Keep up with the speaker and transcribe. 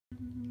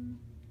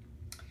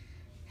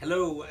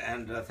Hello,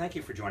 and thank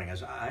you for joining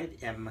us. I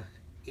am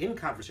in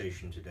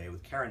conversation today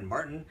with Karin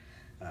Martin,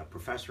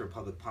 Professor of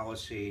Public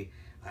Policy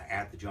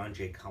at the John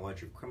Jay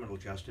College of Criminal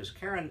Justice.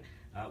 Karin,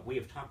 we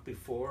have talked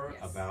before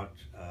about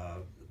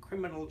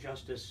criminal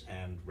justice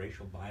and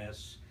racial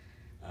bias,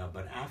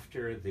 but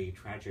after the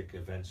tragic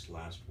events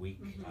last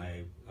week,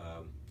 I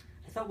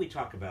thought we'd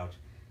talk about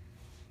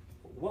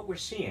what we're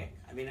seeing.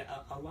 I mean,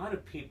 a lot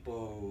of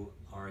people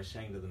are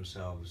saying to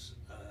themselves,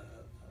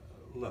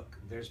 look,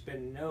 there's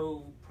been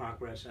no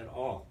progress at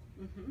all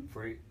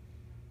for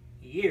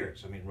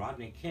years. I mean,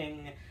 Rodney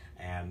King,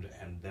 and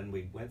then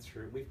we've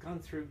gone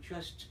through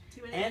just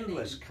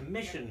endless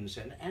commissions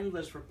and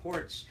endless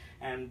reports,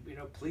 and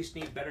police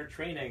need better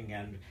training,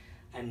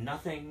 and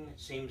nothing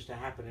seems to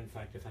happen. In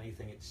fact, if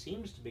anything, it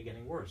seems to be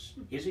getting worse.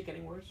 Is it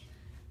getting worse?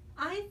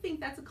 I think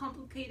that's a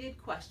complicated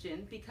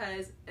question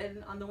because,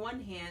 on the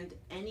one hand,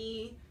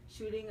 any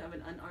shooting of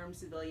an unarmed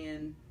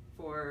civilian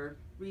for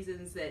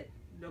reasons that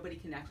nobody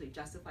can actually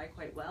justify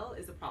quite well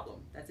is a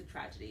problem. That's a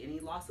tragedy. Any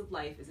loss of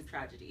life is a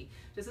tragedy.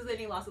 Just as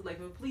any loss of life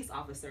of a police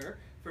officer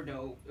for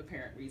no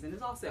apparent reason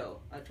is also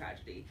a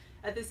tragedy.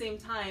 At the same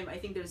time, I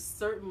think there's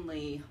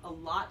certainly a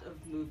lot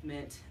of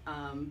movement,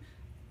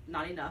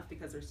 not enough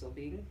because there's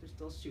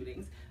still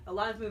shootings, a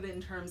lot of movement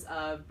in terms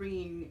of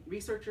bringing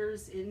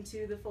researchers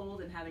into the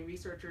fold and having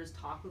researchers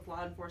talk with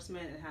law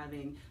enforcement and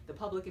having the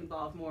public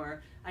involved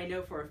more. I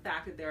know for a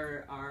fact that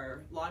there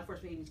are law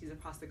enforcement agencies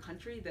across the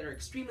country that are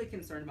extremely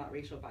concerned about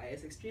racial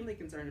bias, extremely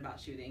concerned about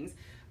shootings,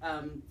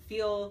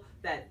 feel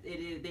that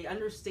they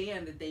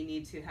understand that they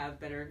need to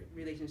have better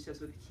relationships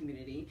with the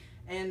community,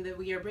 and that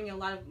we are bringing a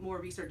lot of more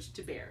research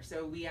to bear.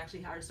 So we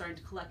actually are starting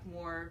to collect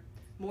more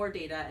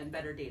data and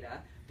better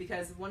data,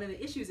 because one of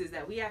the issues is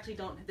that we actually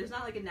there's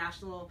not like a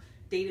national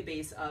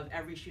database of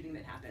every shooting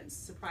that happens,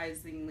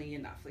 surprisingly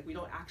enough. Like, we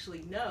don't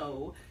actually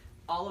know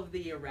all of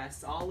the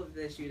arrests, all of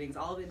the shootings,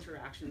 all of the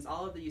interactions,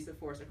 all of the use of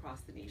force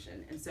across the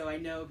nation. And so I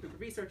know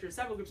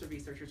several groups of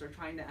researchers are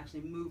trying to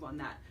actually move on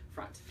that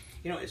front.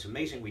 It's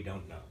amazing we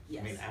don't know.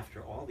 Yes. I mean,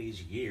 after all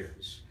these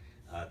years,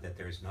 that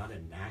there's not a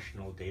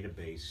national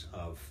database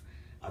of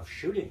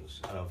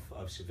shootings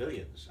of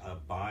civilians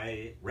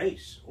by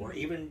race, or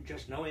even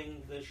just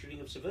knowing the shooting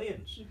of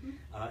civilians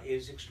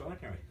is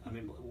extraordinary. I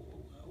mean,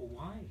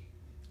 why?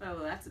 Oh,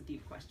 well, that's a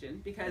deep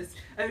question, because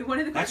one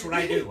of the That's what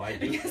I do. I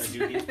do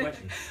these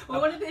questions.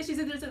 Well, one of the issues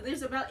is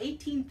there's about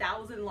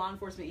 18,000 law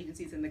enforcement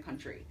agencies in the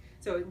country.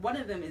 So one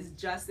of them is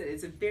just that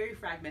it's a very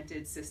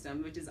fragmented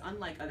system, which is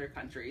unlike other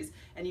countries.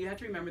 And you have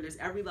to remember there's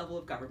every level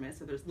of government.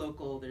 So there's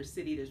local, there's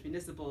city, there's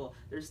municipal,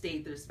 there's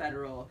state, there's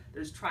federal,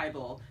 there's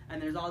tribal, and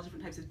there's all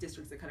different types of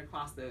districts that cut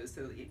across those.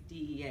 So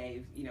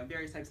DEA,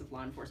 various types of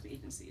law enforcement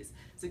agencies.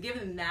 So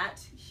given that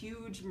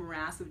huge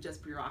morass of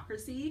just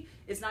bureaucracy,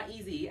 it's not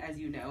easy, as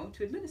you know,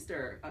 to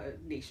administer a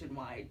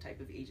nationwide type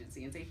of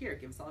agency and say, here,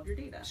 give us all of your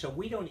data. So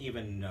we don't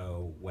even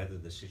know whether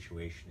the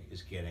situation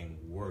is getting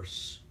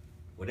worse,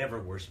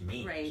 whatever worse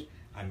means. Right.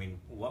 I mean,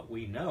 what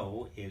we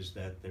know is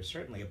that there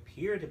certainly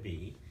appear to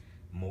be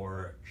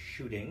more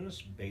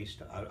shootings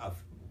based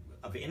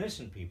of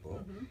innocent people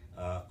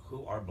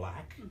who are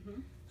black,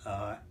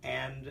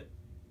 and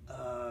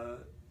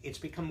it's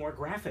become more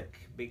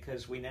graphic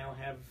because we now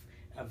have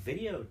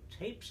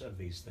videotapes of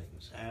these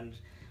things, and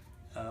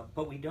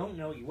but we don't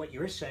know. What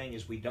you're saying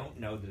is we don't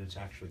know that it's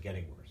actually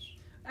getting worse.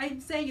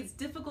 I'm saying it's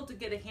difficult to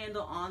get a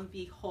handle on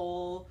the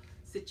whole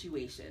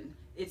situation.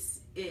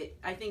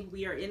 I think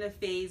we are in a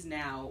phase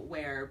now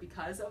where,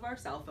 because of our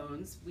cell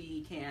phones,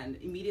 we can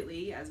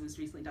immediately, as was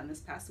recently done this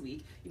past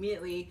week,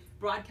 immediately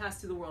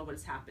broadcast to the world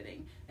what's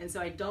happening. And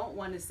so I don't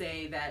want to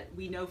say that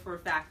we know for a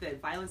fact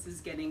that violence is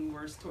getting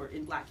worse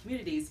in black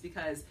communities,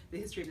 because the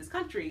history of this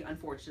country,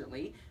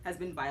 unfortunately, has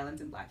been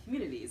violence in black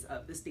communities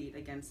of the state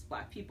against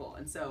black people.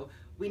 And so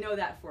we know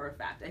that for a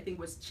fact. I think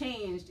what's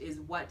changed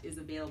is what is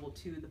available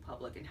to the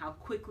public and how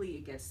quickly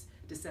it gets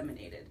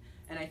disseminated.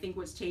 And I think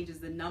what's changed is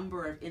the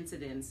number of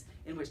incidents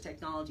in which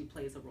technology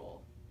plays a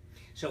role.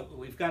 So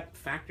we've got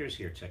factors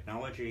here: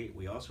 technology.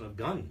 We also have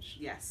guns.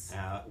 Yes.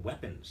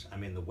 Weapons. I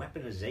mean, the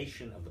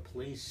weaponization of the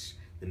police,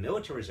 the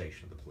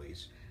militarization of the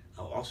police,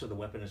 also the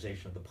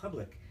weaponization of the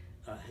public,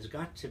 has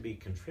got to be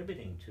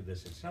contributing to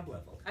this at some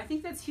level. I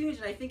think that's huge,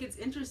 and I think it's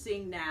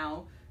interesting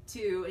now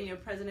to,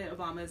 President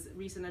Obama's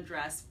recent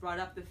address brought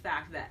up the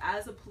fact that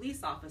as a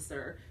police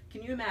officer,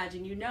 can you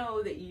imagine,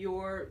 that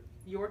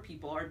your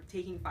people are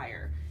taking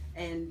fire,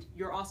 and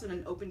you're also in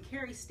an open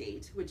carry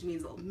state, which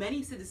means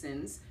many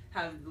citizens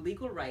have the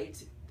legal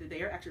right that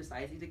they are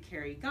exercising to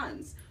carry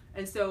guns.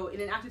 And so in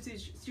an active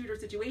shooter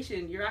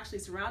situation, you're actually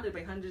surrounded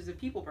by hundreds of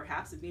people,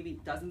 perhaps maybe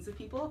dozens of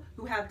people,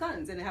 who have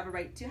guns and have a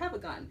right to have a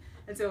gun.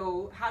 And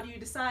so how do you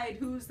decide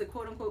who's the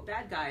quote-unquote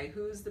bad guy?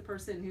 Who's the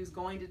person who's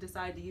going to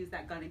decide to use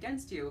that gun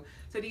against you?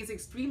 So I think it's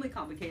extremely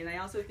complicated. And I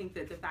also think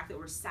that the fact that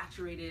we're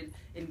saturated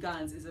in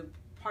guns is a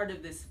part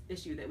of this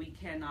issue that we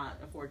cannot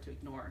afford to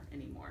ignore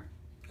anymore.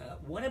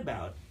 What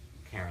about,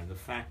 Karin, the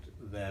fact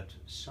that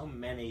so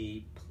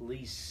many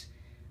police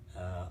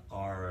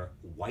are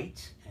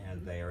white,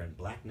 and they are in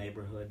black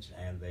neighborhoods,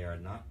 and they are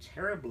not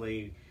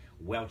terribly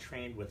well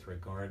trained with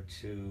regard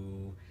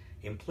to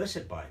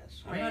implicit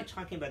bias. I'm Right. not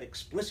talking about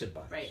explicit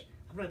bias. Right.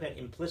 I'm talking about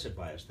implicit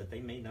bias that they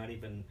may not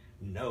even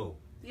know.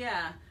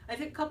 Yeah, I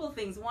think a couple of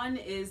things. One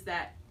is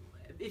that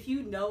if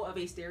you know of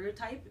a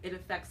stereotype, it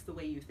affects the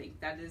way you think.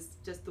 That is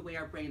just the way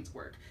our brains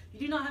work. You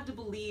do not have to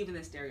believe in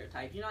the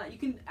stereotype. You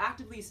can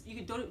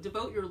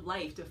devote your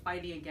life to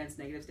fighting against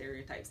negative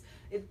stereotypes.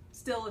 It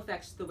still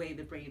affects the way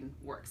the brain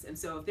works. And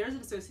so if there's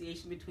an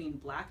association between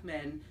black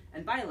men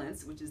and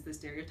violence, which is the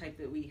stereotype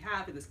that we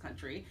have in this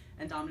country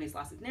and dominates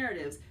lots of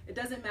narratives, it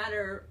doesn't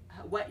matter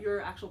what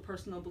your actual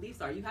personal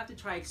beliefs are. You have to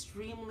try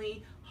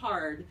extremely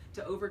hard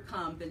to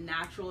overcome the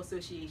natural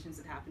associations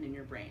that happen in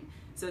your brain.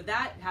 So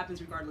that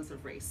happens regardless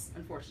of race,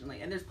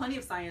 unfortunately. And there's plenty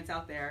of science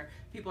out there.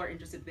 People are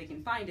interested, they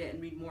can find it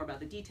and read more about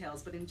the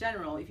details. But in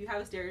general, if you have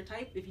a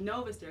stereotype, if you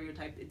know of a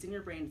stereotype, it's in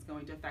your brain, it's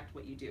going to affect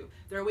what you do.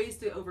 There are ways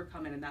to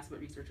overcome it, and that's what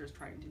researchers are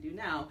trying to do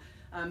now.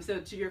 So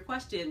to your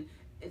question,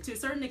 to a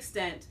certain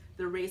extent,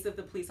 the race of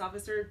the police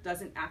officer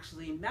doesn't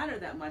actually matter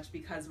that much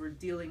because we're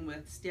dealing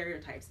with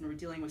stereotypes and we're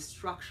dealing with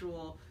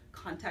structural,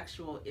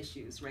 contextual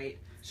issues, right?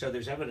 So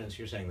there's evidence,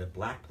 you're saying, that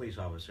black police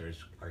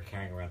officers are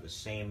carrying around the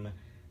same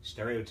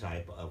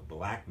stereotype of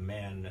black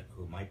men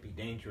who might be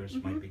dangerous,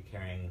 might be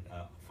carrying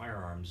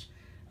firearms.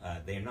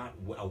 They're not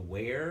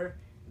aware,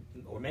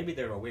 or maybe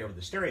they're aware of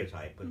the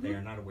stereotype, but they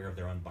are not aware of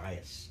their own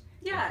bias.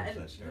 Yeah,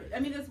 and I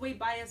mean, that's the way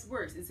bias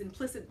works. It's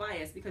implicit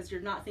bias because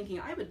you're not thinking,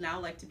 I would now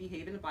like to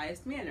behave in a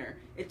biased manner.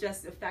 It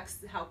just affects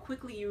how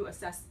quickly you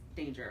assess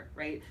danger,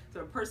 right?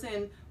 So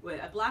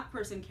a black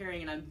person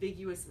carrying an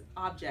ambiguous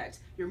object,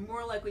 you're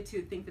more likely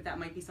to think that that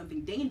might be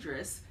something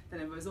dangerous than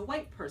if it was a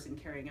white person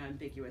carrying an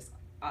ambiguous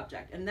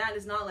object. And that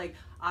is not like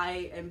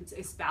I am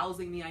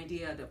espousing the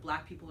idea that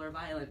black people are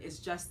violent. It's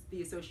just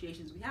the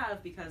associations we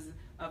have because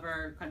of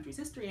our country's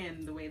history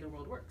and the way the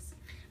world works.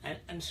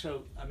 And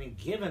so, I mean,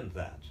 given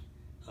that,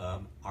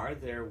 are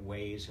there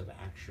ways of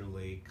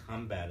actually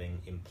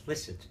combating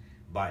implicit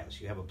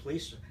bias? You have a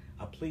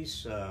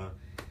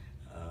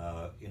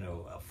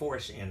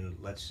force in,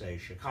 let's say,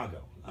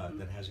 Chicago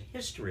that has a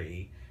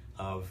history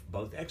of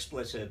both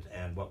explicit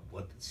and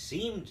what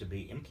seemed to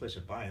be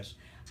implicit bias.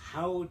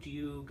 How do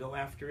you go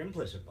after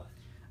implicit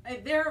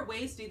bias? There are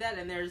ways to do that,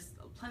 and there's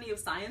plenty of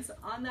science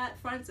on that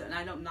front. And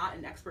I'm not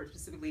an expert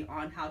specifically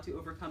on how to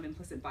overcome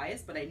implicit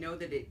bias, but I know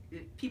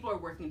that people are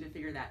working to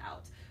figure that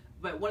out.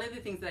 But one of the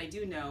things that I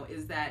do know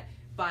is that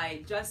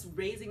by just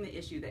raising the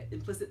issue that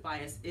implicit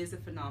bias is a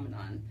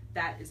phenomenon,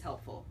 that is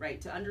helpful, right?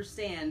 To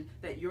understand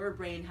that your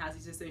brain has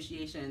these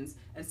associations,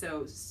 and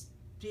so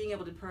being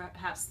able to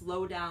perhaps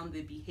slow down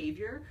the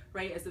behavior,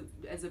 right?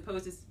 As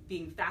opposed to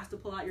being fast to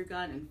pull out your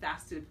gun and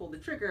fast to pull the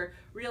trigger,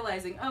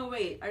 realizing, oh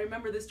wait, I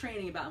remember this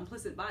training about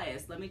implicit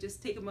bias. Let me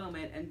just take a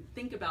moment and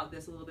think about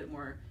this a little bit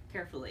more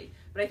carefully.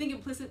 But I think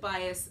implicit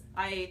bias,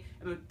 I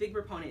am a big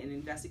proponent in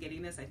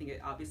investigating this. I think it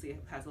obviously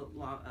has a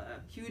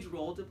huge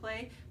role to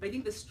play, but I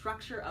think the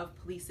structure of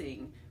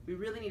policing, we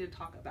really need to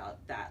talk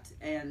about that.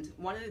 And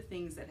one of the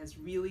things that has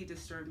really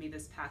disturbed me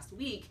this past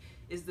week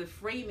is the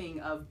framing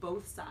of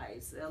both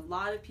sides. A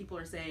lot of people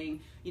are saying,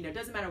 it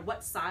doesn't matter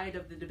what side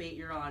of the debate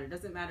you're on, it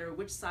doesn't matter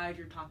which side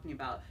you're talking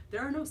about.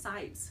 There are no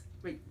sides,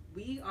 right?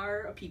 We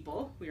are a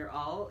people, we are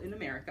all in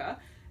America,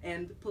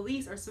 and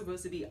police are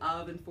supposed to be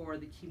of and for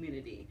the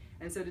community.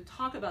 And so to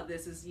talk about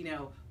this is,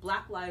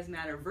 Black Lives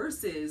Matter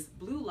versus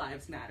Blue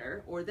Lives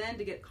Matter, or then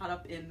to get caught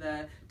up in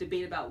the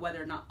debate about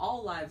whether or not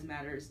all lives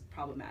matter is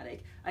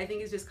problematic, I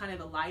think is just kind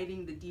of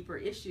eliding the deeper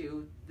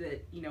issue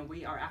that,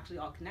 we are actually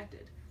all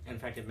connected. In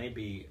fact, it may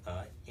be,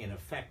 in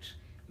effect,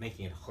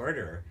 making it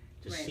harder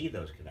to see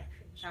those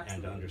connections. Absolutely.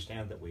 And to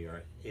understand that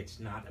it's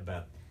not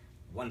about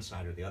one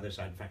side or the other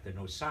side. In fact, there are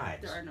no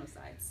sides. There are no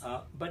sides.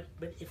 But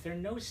if there are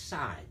no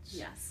sides,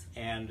 yes,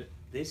 and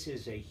this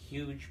is a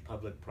huge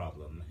public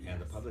problem, and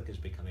the public is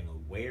becoming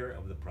aware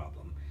of the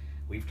problem,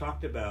 we've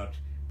talked about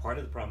part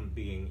of the problem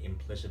being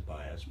implicit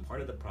bias,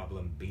 part of the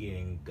problem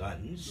being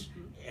guns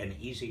and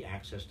easy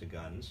access to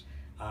guns,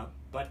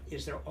 but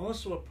is there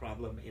also a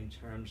problem in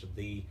terms of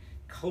the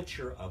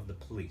culture of the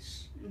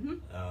police,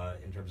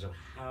 in terms of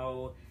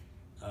how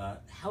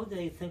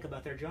they think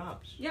about their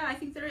jobs? Yeah, I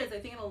think there is. I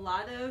think in a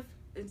lot of,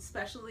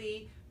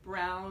 especially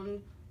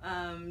brown,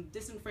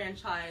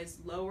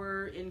 disenfranchised,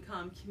 lower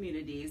income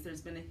communities,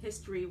 there's been a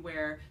history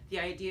where the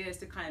idea is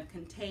to kind of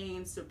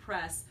contain,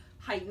 suppress,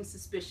 heighten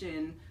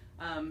suspicion,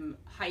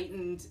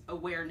 heightened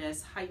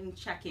awareness, heightened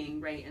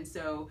checking, right? And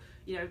so,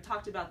 I've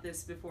talked about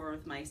this before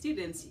with my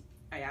students.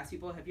 I ask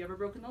people, have you ever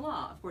broken the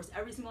law? Of course,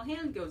 every single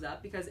hand goes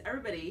up because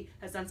everybody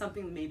has done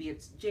something. Maybe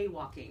it's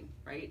jaywalking,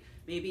 right?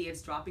 Maybe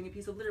it's dropping a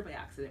piece of litter by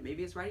accident.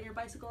 Maybe it's riding your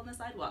bicycle on the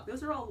sidewalk.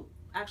 Those are all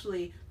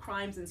actually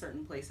crimes in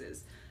certain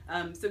places.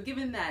 So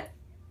given that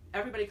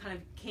everybody kind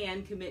of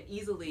can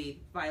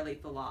easily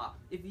violate the law,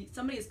 if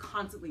somebody is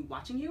constantly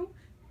watching you,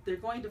 they're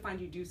going to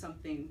find you do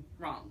something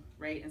wrong,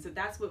 right? And so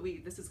that's what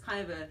this is kind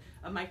of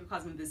a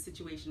microcosm of this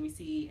situation we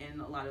see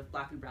in a lot of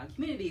Black and brown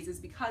communities, is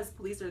because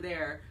police are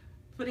there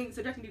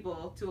subjecting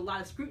people to a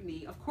lot of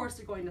scrutiny, of course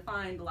they're going to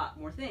find a lot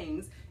more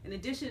things in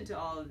addition to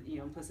all of,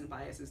 implicit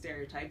bias and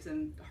stereotypes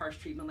and harsh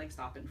treatment like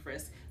stop and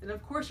frisk. And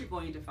of course you're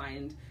going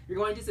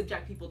to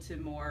subject people to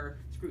more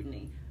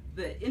scrutiny.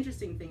 The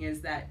interesting thing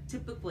is that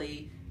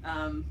typically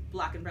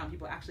Black and brown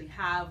people actually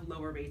have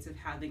lower rates of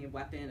having a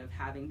weapon, of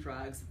having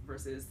drugs,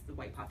 versus the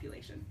white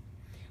population.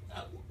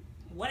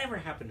 Whatever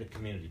happened to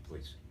community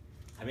policing?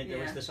 I mean, there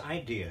was this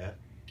idea,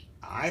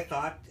 I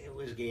thought it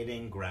was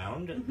gaining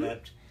ground,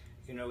 that,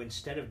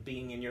 instead of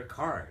being in your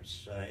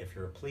cars, if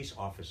you're a police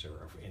officer,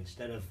 or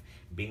instead of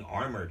being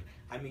armored,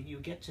 I mean, you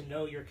get to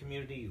know your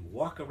community, you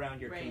walk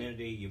around your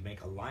community, you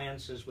make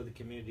alliances with the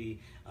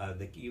community,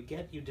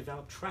 you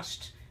develop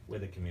trust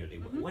with the community.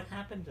 What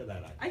happened to that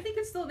idea? I think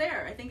it's still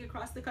there. I think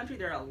across the country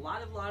there are a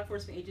lot of law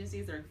enforcement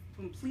agencies that are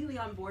completely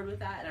on board with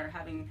that and are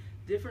having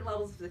different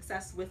levels of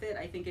success with it.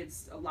 I think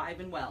it's alive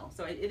and well.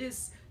 So it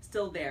is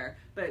still there.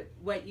 But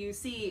what you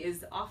see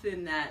is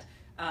often that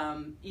a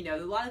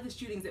lot of the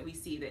shootings that we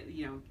see that,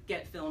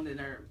 get filmed and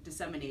are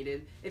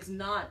disseminated, it's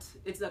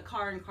a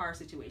car-in-car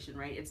situation,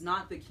 right? It's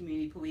not the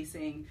community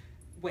policing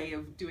way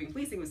of doing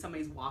policing when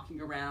somebody's walking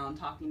around,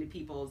 talking to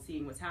people,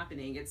 seeing what's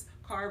happening. It's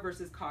car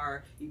versus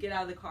car. You get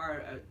out of the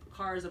car, a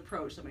car is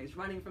approached, somebody's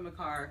running from a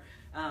car,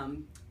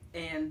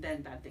 and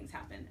then bad things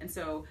happen. And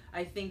so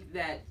I think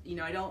that,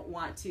 I don't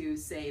want to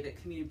say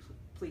that community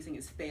policing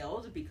has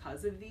failed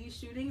because of these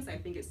shootings. I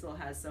think it still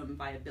has some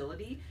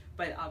viability,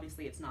 but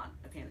obviously it's not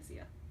a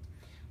panacea.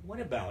 What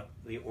about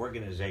the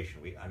organization?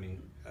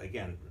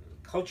 Again,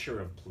 culture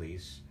of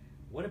police.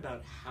 What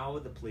about how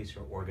the police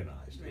are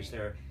organized?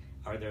 Right.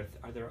 Are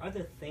there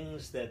other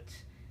things that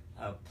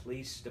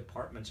police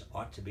departments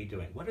ought to be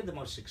doing? What are the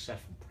most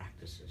successful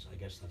practices? I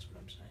guess that's what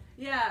I'm saying.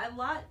 Yeah, a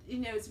lot,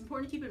 it's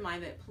important to keep in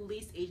mind that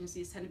police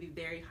agencies tend to be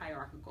very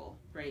hierarchical,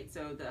 right?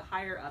 So the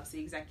higher ups, the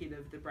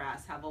executive, the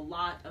brass, have a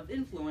lot of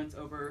influence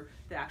over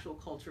the actual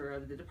culture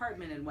of the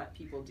department and what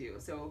people do.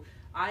 So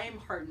I am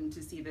heartened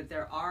to see that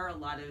there are a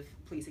lot of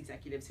police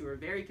executives who are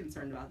very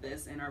concerned about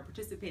this and are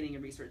participating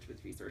in research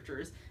with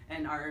researchers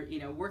and are,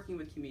 working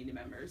with community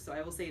members. So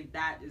I will say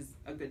that is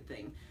a good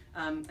thing.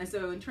 And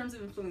so in terms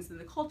of influencing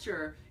the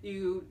culture,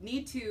 you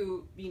need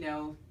to,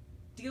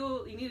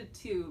 you need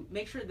to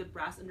make sure the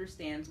brass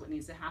understands what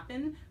needs to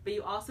happen, but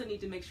you also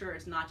need to make sure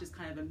it's not just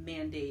kind of a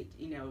mandate.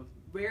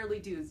 Rarely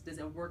does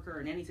a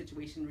worker in any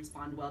situation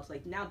respond well to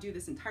now do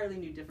this entirely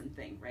new different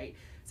thing, right?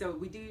 So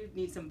we do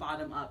need some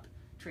bottom-up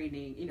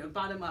training,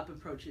 bottom-up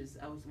approaches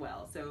as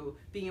well. So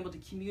being able to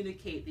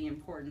communicate the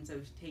importance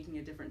of taking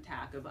a different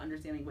tack, of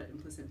understanding what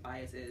implicit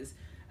bias is.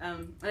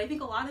 And I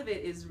think a lot of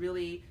it is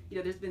really,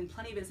 there's been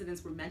plenty of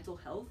incidents where mental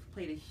health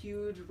played a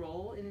huge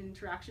role in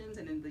interactions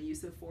and in the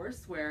use of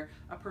force, where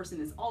a person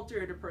is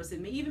altered, a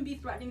person may even be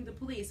threatening the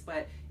police,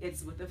 but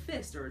it's with a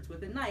fist or it's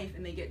with a knife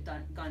and they get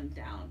gunned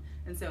down.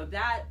 And so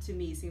that, to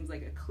me, seems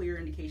like a clear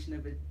indication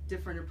of a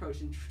different approach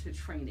to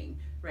training,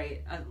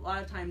 right? A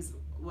lot of times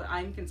what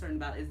I'm concerned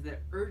about is the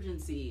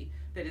urgency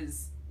that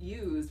is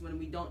used when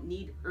we don't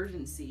need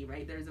urgency,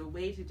 right? There's a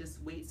way to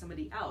just wait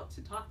somebody out,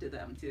 to talk to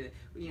them, to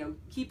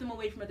keep them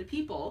away from other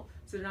people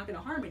so they're not going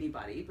to harm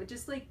anybody, but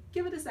just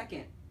give it a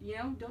second,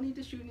 don't need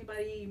to shoot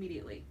anybody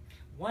immediately.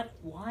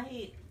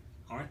 Why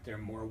aren't there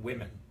more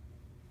women?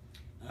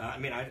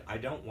 I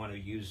don't want to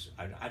use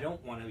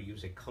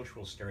a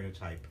cultural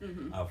stereotype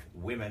of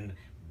women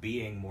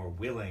being more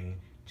willing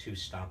to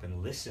stop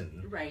and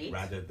listen, right,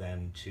 rather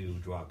than to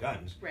draw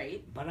guns.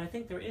 Right. But I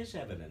think there is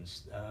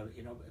evidence.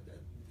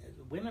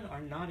 Women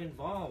are not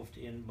involved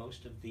in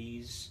most of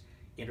these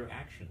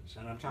interactions,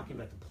 and I'm talking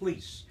about the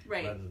police,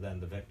 right, rather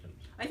than the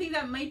victims. I think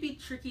that might be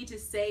tricky to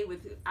say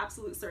with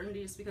absolute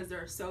certainty, just because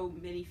there are so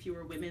many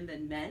fewer women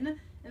than men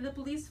in the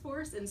police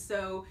force, and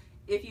so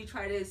if you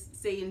try to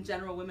say in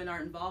general women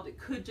aren't involved, it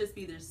could just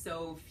be there's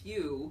so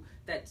few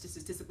that, just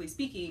statistically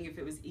speaking, if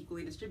it was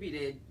equally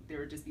distributed, there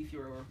would just be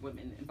fewer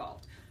women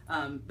involved.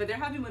 But there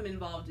have been women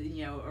involved,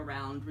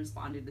 around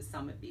responding to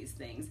some of these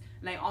things.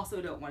 And I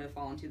also don't want to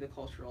fall into the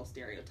cultural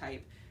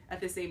stereotype. At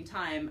the same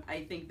time,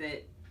 I think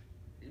that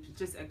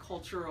just a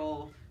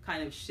cultural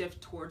kind of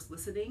shift towards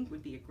listening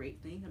would be a great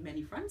thing on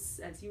many fronts,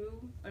 as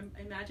you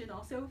imagine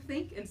also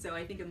think. And so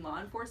I think in law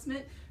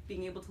enforcement,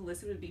 being able to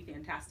listen would be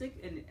fantastic.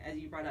 And as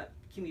you brought up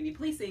community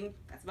policing,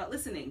 that's about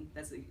listening.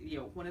 That's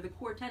one of the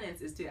core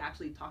tenets is to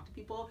actually talk to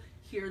people,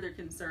 hear their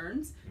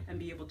concerns, and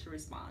be able to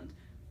respond.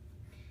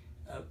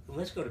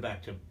 Let's go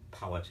back to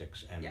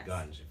politics and yes,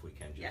 guns, if we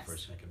can, just yes, for a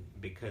second,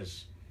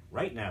 because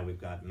right now we've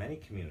got many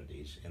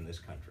communities in this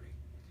country,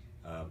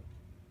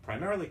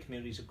 primarily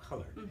communities of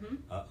color,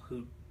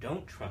 who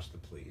don't trust the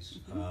police,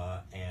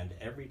 and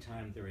every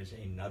time there is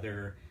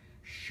another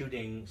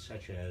shooting,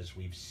 such as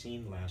we've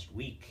seen last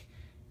week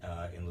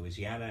in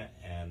Louisiana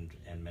and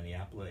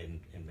Minneapolis,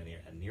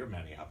 near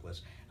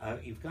Minneapolis,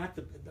 you've got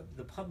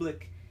the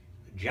public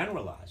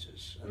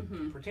generalizes,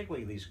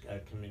 particularly these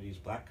communities,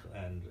 Black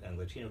and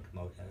Latino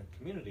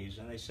communities,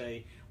 and they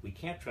say we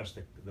can't trust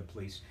the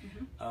police.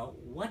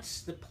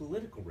 What's the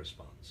political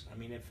response? I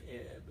mean,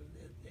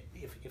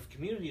 if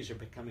communities are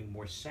becoming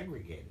more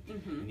segregated,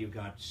 and you've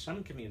got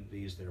some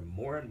communities that are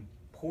more and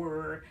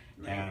poorer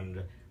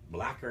and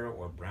blacker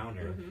or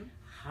browner,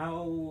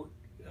 how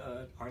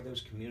are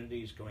those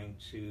communities going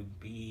to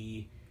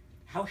be?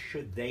 How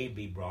should they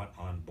be brought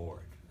on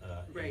board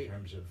in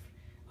terms of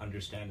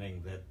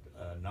understanding that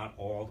not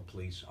all the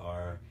police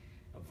are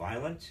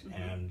violent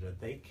and that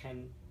they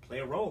can play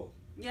a role?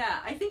 Yeah,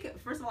 I think,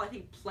 first of all, I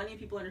think plenty of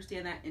people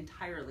understand that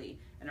entirely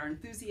and are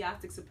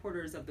enthusiastic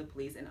supporters of the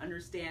police and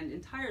understand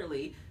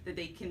entirely that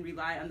they can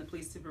rely on the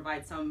police to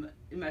provide some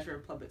measure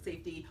of public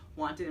safety,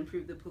 want to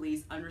improve the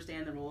police,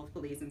 understand the role of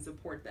police, and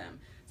support them.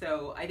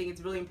 So I think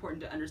it's really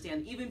important to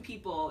understand, even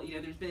people,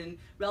 there's been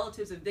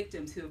relatives of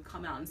victims who have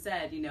come out and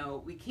said,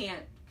 we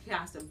can't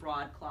cast a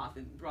broad cloth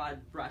and broad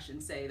brush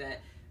and say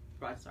that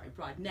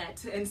broad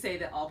net and say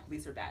that all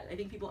police are bad. I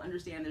think people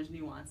understand there's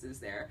nuances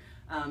there.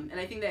 And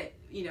I think that,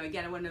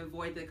 again, I want to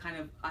avoid the kind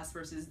of us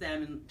versus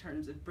them in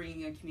terms of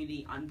bringing a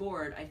community on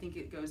board. I think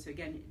it goes to,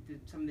 again,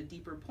 some of the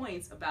deeper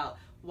points about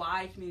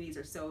why communities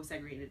are so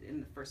segregated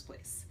in the first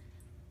place.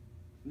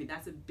 I mean,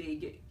 that's a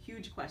big,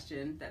 huge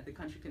question that the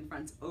country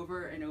confronts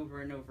over and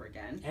over and over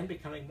again. And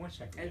becoming more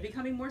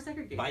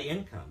segregated. By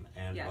income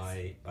and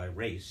by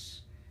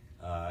race.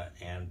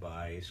 And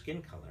by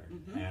skin color.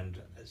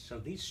 And so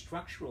these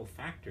structural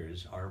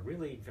factors are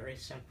really very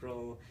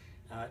central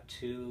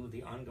to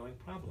the ongoing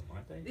problem,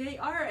 aren't they? They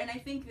are, and I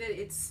think that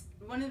it's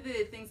one of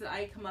the things that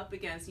I come up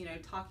against,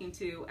 talking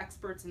to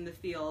experts in the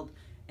field,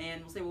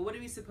 and we'll say, well, what are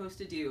we supposed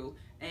to do?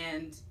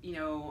 And,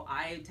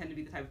 I tend to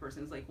be the type of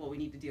person who's like, well, we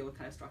need to deal with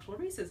kind of structural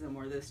racism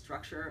or the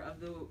structure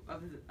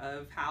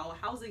of how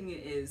housing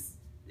is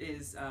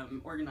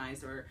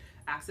organized, or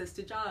access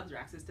to jobs, or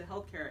access to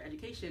healthcare,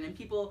 education. And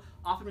people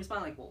often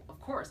respond like, well,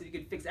 of course, if you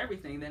could fix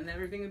everything, then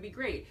everything would be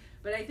great.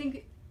 But I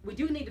think we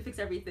do need to fix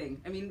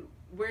everything. I mean,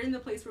 we're in the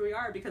place where we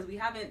are because we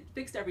haven't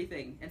fixed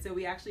everything. And so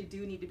we actually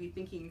do need to be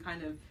thinking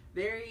kind of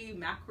very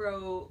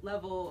macro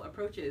level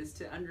approaches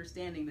to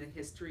understanding the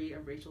history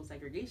of racial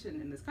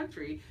segregation in this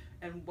country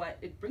and what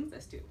it brings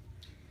us to.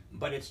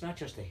 But it's not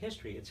just a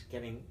history, it's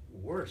getting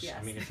worse. Yes,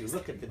 I mean, if you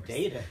look at the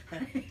data,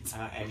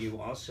 and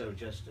you also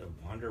just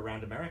wander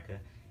around America,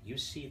 you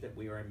see that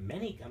we are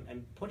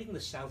and putting the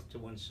South to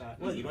one side,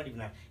 well, you don't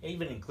even have,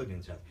 even including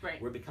the South,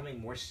 we're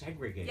becoming more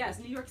segregated. Yes,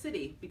 New York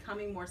City,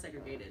 becoming more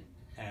segregated.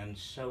 And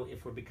so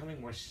if we're becoming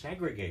more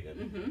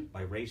segregated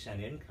by race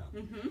and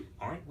income,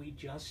 aren't we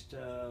just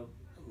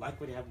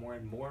likely to have more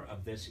and more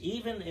of this,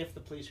 even if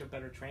the police are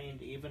better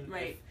trained, even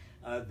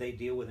if they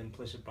deal with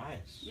implicit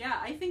bias? Yeah,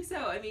 I think so.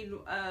 I mean,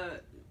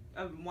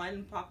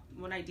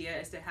 one idea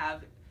is to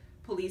have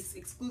police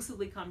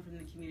exclusively come from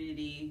the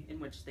community in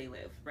which they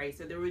live, right?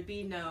 So there would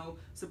be no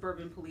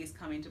suburban police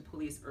coming to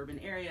police urban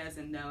areas,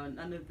 and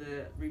none of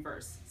the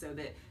reverse. So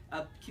that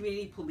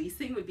community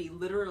policing would be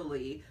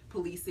literally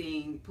police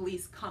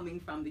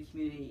coming from the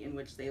community in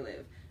which they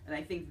live. And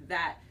I think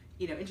that,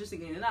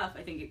 interestingly enough,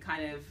 I think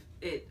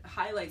it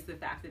highlights the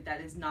fact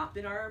that has not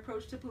been our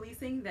approach to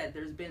policing, that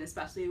there's been,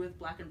 especially with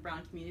Black and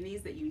brown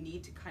communities, that you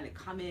need to kind of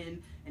come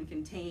in and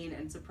contain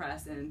and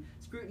suppress and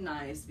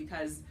scrutinize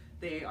because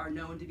they are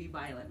known to be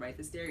violent, right?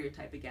 The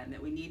stereotype again,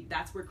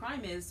 that's where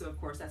crime is, so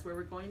of course that's where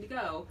we're going to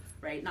go,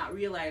 right? Not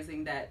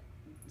realizing that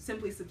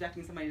simply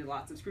subjecting somebody to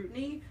lots of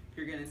scrutiny,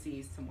 you're going to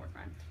see some more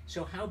crime.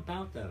 So how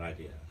about that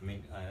idea? I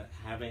mean,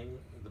 having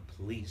the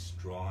police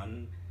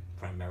drawn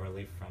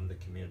primarily from the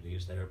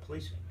communities that are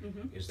policing.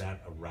 Is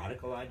that a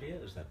radical idea?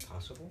 Is that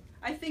possible?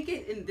 I think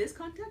in this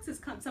context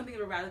is something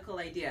of a radical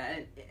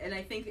idea. And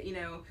I think,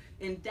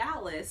 in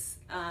Dallas,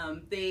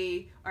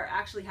 they are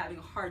actually having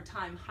a hard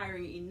time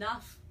hiring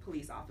enough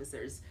police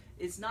officers.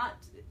 It's not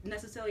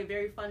necessarily a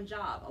very fun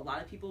job. A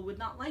lot of people would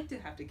not like to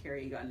have to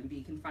carry a gun and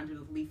be confronted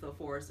with lethal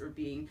force or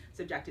being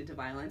subjected to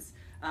violence.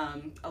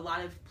 A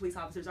lot of police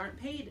officers aren't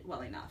paid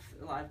well enough.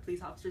 A lot of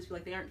police officers feel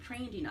like they aren't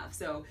trained enough.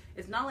 So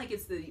it's not like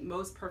it's the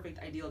most perfect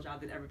ideal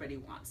job that everybody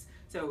wants.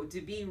 So to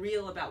be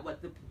real about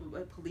what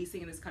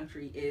policing in this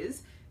country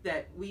is,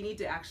 that we need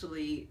to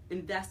actually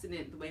invest in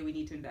it the way we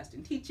need to invest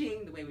in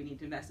teaching, the way we need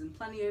to invest in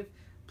plenty of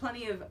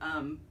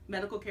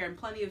medical care and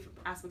plenty of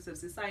aspects of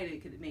society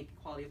that could make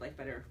quality of life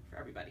better for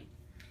everybody.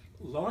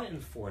 Law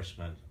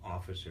enforcement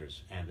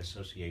officers and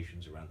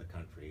associations around the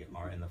country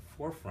are in the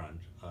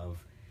forefront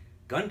of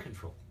gun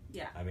control.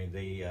 Yeah. I mean,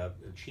 the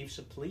chiefs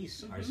of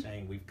police are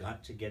saying we've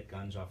got to get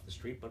guns off the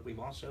street, but we've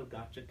also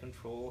got to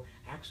control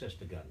access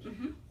to guns.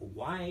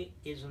 Why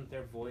isn't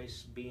their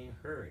voice being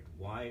heard?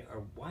 Why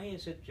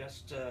is it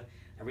just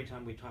every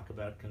time we talk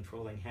about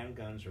controlling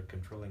handguns or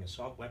controlling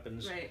assault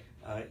weapons,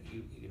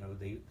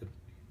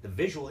 the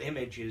visual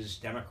image is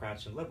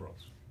Democrats and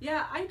liberals?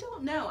 Yeah, I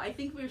don't know. I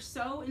think we're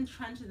so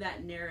entrenched in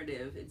that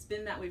narrative. It's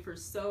been that way for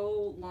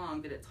so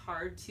long that it's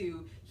hard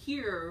to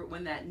hear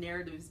when that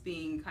narrative is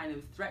being kind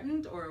of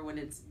threatened or when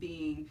it's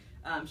being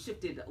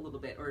shifted a little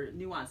bit or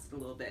nuanced a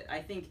little bit. I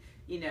think,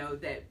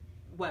 that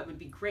what would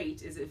be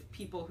great is if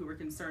people who were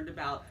concerned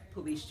about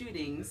police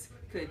shootings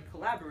could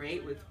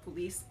collaborate with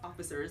police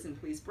officers and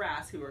police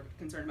brass who are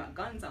concerned about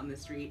guns on the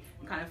street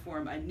and kind of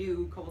form a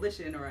new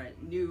coalition or a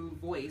new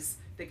voice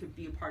that could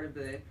be a part of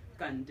the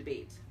gun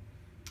debate.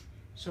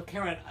 So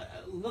Karin,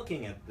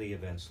 looking at the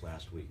events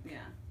last week,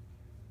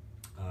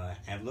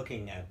 and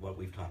looking at what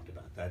we've talked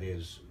about, that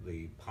is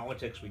the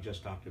politics we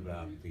just talked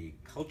about, the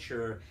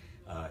culture,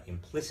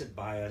 implicit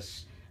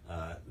bias,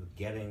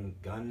 getting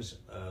guns,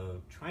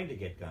 trying to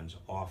get guns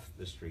off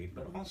the street,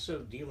 but also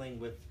dealing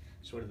with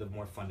sort of the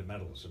more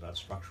fundamentals about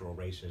structural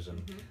racism,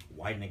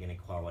 widening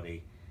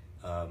inequality.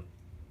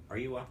 Are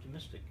you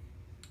optimistic?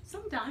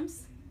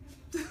 Sometimes.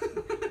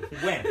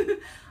 When?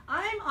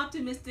 I'm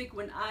optimistic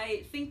when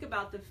I think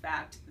about the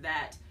fact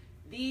that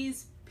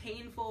these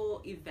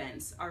painful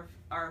events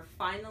are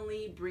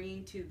finally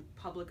bringing to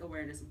public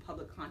awareness and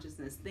public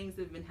consciousness things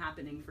that have been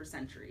happening for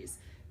centuries.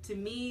 To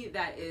me,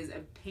 that is a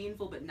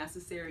painful but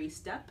necessary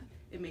step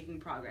in making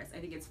progress. I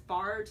think it's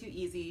far too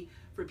easy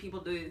for people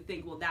to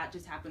think, well, that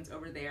just happens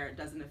over there, it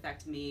doesn't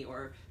affect me,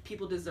 or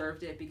people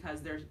deserved it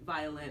because they're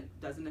violent,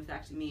 doesn't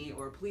affect me,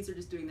 or police are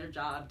just doing their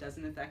job,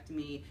 doesn't affect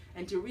me,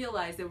 and to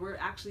realize that we're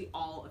actually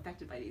all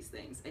affected by these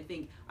things. I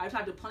think I've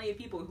talked to plenty of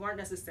people who aren't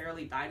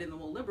necessarily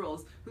dyed-in-the-wool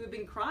liberals who have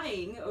been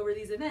crying over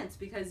these events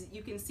because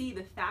you can see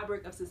the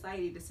fabric of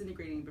society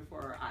disintegrating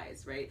before our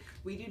eyes, right?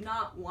 We do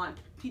not want,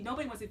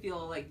 nobody wants to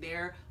feel like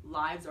their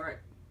lives are at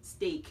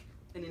stake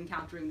in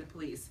encountering the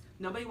police.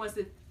 Nobody wants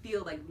to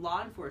feel like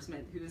law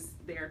enforcement, who's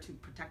there to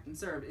protect and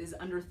serve, is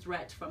under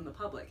threat from the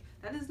public.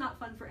 That is not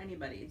fun for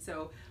anybody.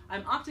 So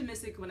I'm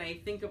optimistic when I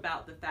think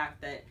about the fact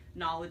that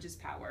knowledge is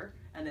power,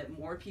 and that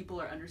more people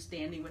are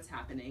understanding what's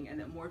happening, and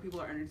that more people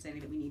are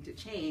understanding that we need to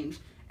change.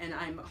 And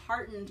I'm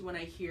heartened when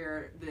I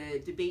hear the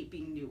debate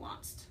being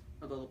nuanced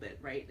a little bit,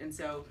 right? And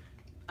so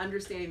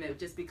understanding that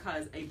just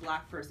because a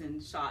black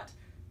person shot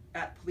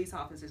at police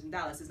officers in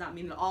Dallas does not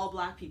mean that all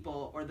black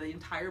people or the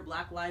entire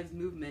Black Lives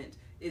Movement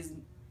is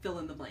fill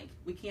in the blank.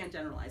 We can't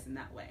generalize in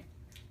that way.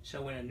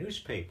 So when a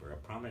newspaper, a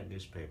prominent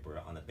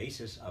newspaper, on the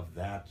basis of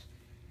that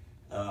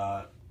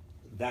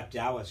that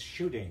Dallas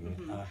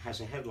shooting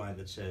has a headline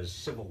that says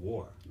Civil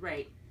War.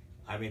 Right.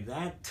 I mean,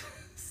 that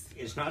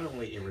is not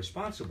only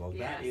irresponsible,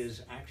 Yes. that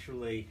is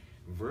actually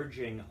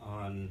verging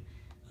on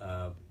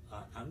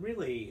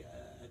really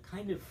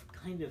kind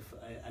of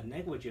a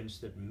negligence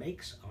that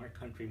makes our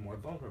country more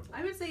vulnerable.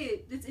 I would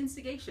say it's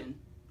instigation.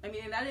 I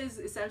mean, that is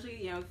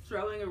essentially,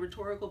 throwing a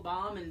rhetorical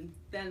bomb and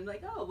then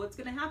like, oh, what's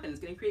going to happen? It's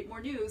going to create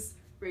more news.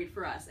 Great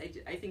for us.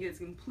 I think it's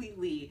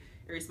completely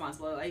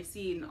irresponsible. I've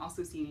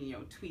also seen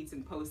tweets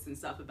and posts and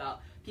stuff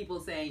about people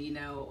saying,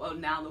 oh,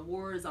 now the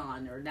war is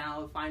on, or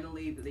now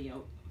finally,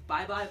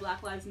 bye-bye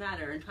Black Lives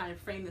Matter, and trying to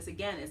frame this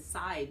again as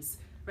sides,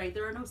 right?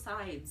 There are no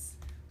sides.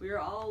 We are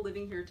all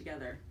living here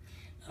together.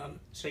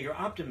 So your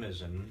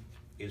optimism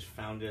is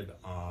founded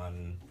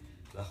on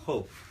the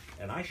hope,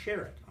 and I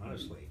share it,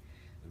 honestly,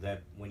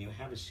 that when you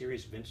have a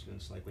series of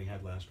incidents like we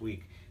had last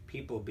week,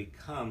 people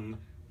become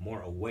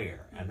more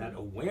aware, and that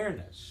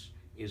awareness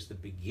is the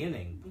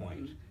beginning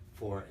point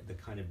for the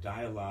kind of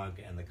dialogue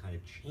and the kind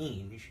of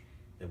change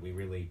that we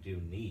really do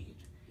need.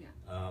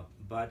 Yeah.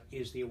 But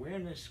is the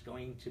awareness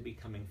going to be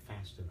coming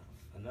fast enough?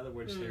 In other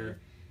words,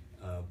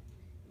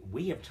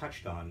 we have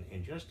touched on,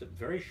 in just a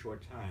very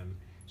short time,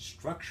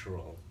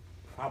 structural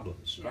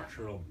problems,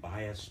 structural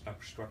bias,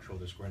 structural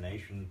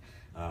discrimination,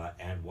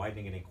 and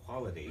widening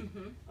inequality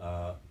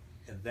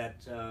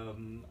that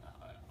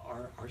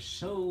are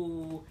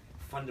so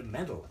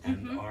fundamental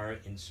and are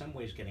in some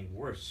ways getting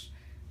worse.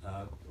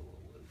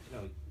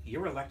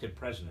 You're elected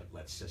president,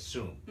 let's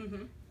assume,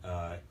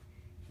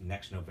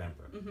 next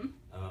November.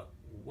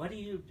 What do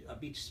you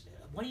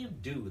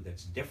do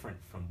that's different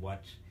from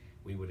what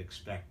we would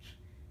expect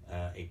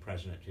a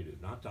president to do?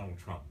 Not Donald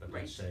Trump, but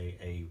let's say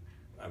a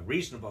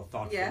reasonable,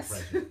 thoughtful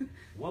president.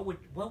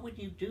 What would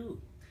you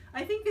do?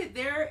 I think that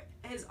there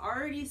is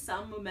already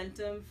some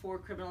momentum for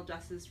criminal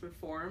justice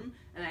reform,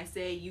 and I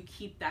say you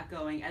keep that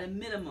going. At a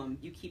minimum,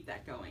 you keep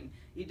that going.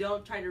 You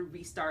don't try to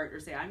restart or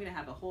say, I'm going to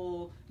have a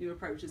whole new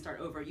approach and start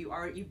over. You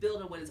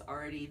build on what is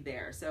already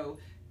there. So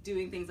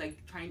doing things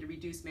like trying to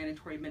reduce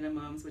mandatory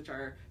minimums, which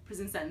are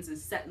prison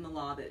sentences set in the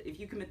law that if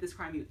you commit this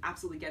crime, you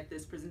absolutely get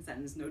this prison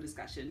sentence, no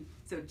discussion.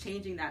 So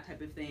changing that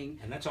type of thing.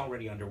 And that's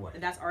already underway.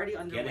 And that's already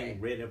underway.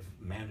 Getting rid of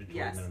mandatory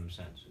minimum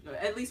sentences.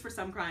 At least for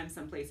some crimes,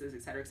 some places,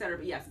 et cetera, et cetera.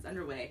 But yes, it's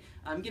underway.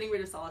 Getting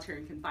rid of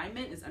solitary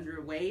confinement is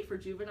underway for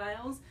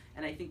juveniles,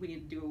 and I think we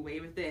need to do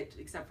away with it,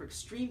 except for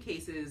extreme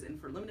cases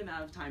and for a limited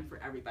amount of time for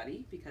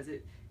everybody, because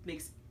it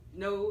makes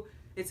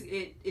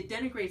it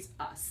denigrates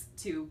us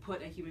to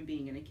put a human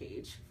being in a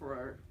cage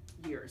for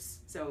years.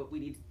 So we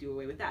need to do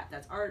away with that.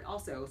 That's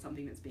also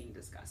something that's being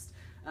discussed.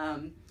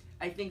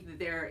 I think that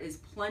there is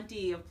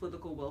plenty of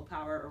political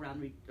willpower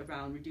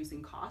around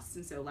reducing costs.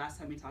 And so last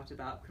time we talked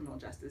about criminal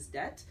justice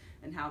debt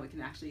and how it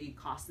can actually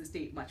cost the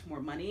state much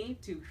more money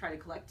to try to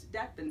collect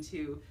debt than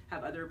to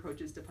have other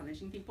approaches to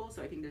punishing people.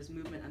 So I think there's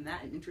movement on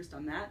that and interest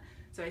on that.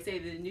 So I say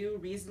the new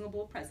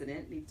reasonable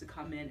president needs to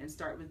come in and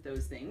start with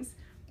those things.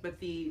 But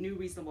the new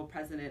reasonable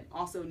president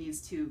also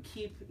needs to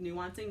keep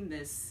nuancing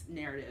this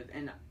narrative.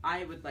 And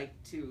I would like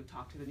to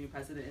talk to the new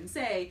president and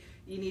say,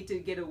 you need to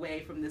get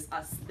away from this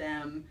us,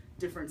 them,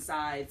 different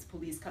sides,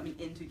 police coming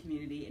into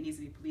community. It needs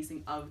to be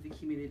policing of the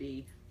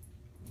community.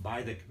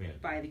 By the community.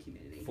 By the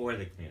community. For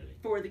the community.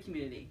 For the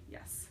community,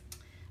 yes.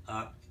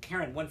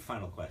 Karin, one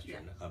final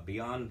question. Yeah.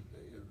 Beyond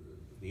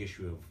the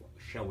issue of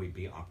shall we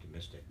be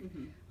optimistic,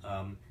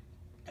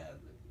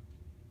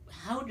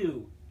 how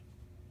do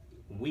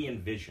we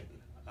envision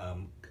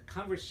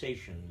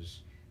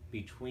conversations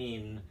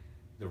between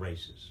the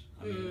races?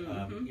 I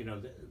mean, you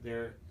know,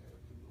 there,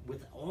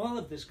 with all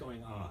of this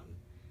going on,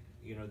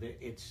 you know,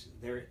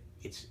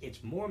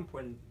 it's more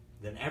important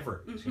than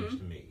ever, it seems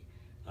to me,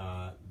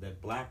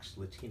 that blacks,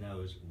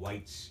 Latinos,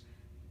 whites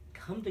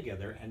come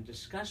together and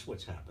discuss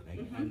what's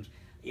happening and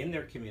in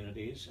their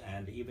communities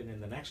and even in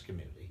the next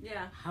community.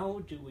 Yeah. How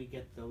do we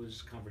get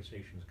those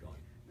conversations going?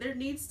 There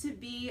needs to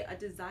be a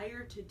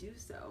desire to do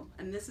so.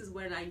 And this is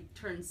when I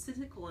turn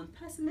cynical and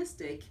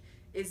pessimistic,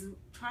 is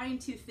trying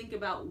to think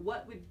about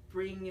what would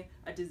bring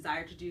a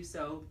desire to do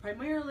so,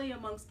 primarily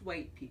amongst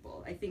white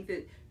people. I think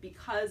that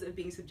because of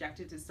being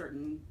subjected to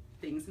certain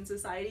things in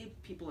society,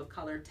 people of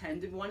color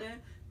tend to want to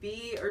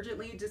be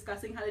urgently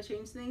discussing how to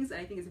change things. And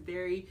I think it's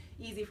very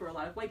easy for a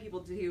lot of white people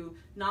to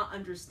not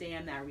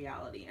understand that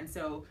reality. And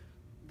so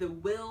the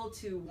will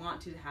to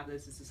want to have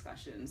those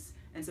discussions.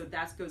 And so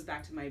that goes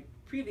back to my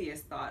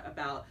previous thought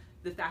about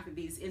the fact that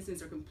these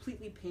incidents are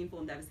completely painful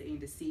and devastating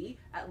to see.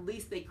 At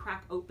least they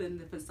crack open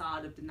the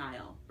facade of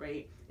denial,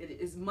 right? It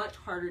is much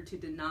harder to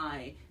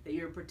deny that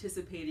you're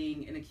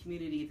participating in a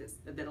community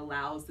that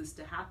allows this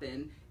to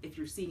happen if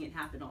you're seeing it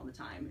happen all the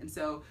time. And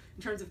so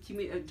in terms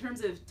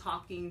of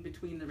talking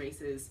between the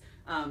races,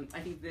 I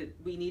think that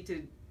we need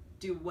to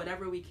do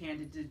whatever we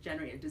can to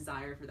generate a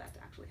desire for that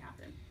to actually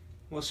happen.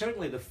 Well,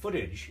 certainly the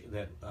footage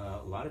that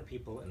a lot of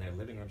people in their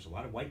living rooms, a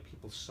lot of white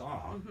people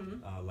saw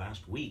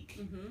last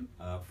week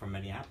from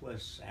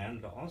Minneapolis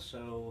and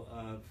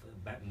also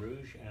Baton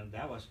Rouge and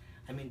Dallas,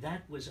 I mean,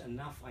 that was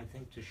enough, I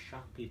think, to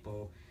shock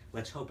people,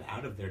 let's hope,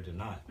 out of their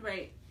denial.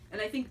 Right.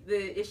 And I think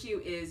the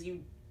issue is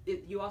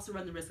you also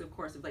run the risk, of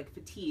course, of like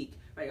fatigue,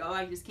 right? Oh,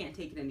 I just can't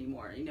take it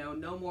anymore. You know,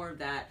 no more of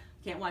that.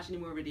 Can't watch any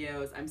more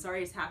videos. I'm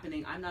sorry it's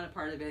happening. I'm not a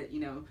part of it.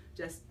 You know,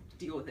 just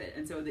deal with it.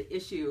 And so the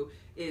issue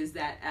is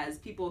that as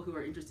people who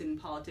are interested in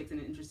politics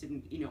and interested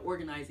in, you know,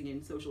 organizing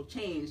and social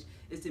change,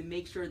 is to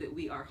make sure that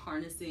we are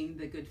harnessing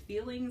the good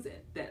feelings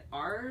that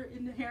are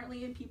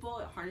inherently in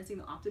people, harnessing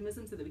the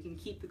optimism so that we can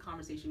keep the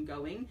conversation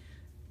going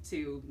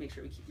to make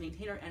sure we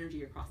maintain our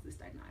energy across this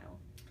denial.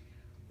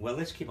 Well,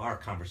 let's keep our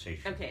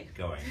conversation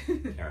going,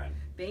 Karin.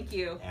 Thank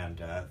you.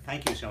 And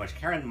thank you so much.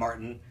 Karin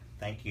Martin,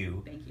 thank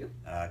you. Thank you.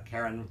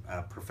 Karin,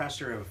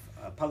 professor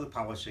of public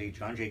policy,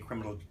 John Jay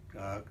College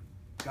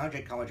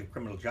of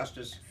Criminal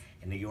Justice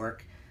in New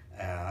York,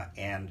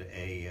 and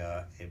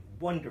a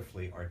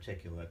wonderfully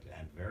articulate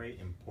and very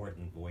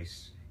important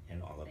voice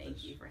in all of this.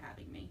 Thank you for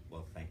having me.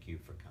 Well, thank you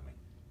for coming.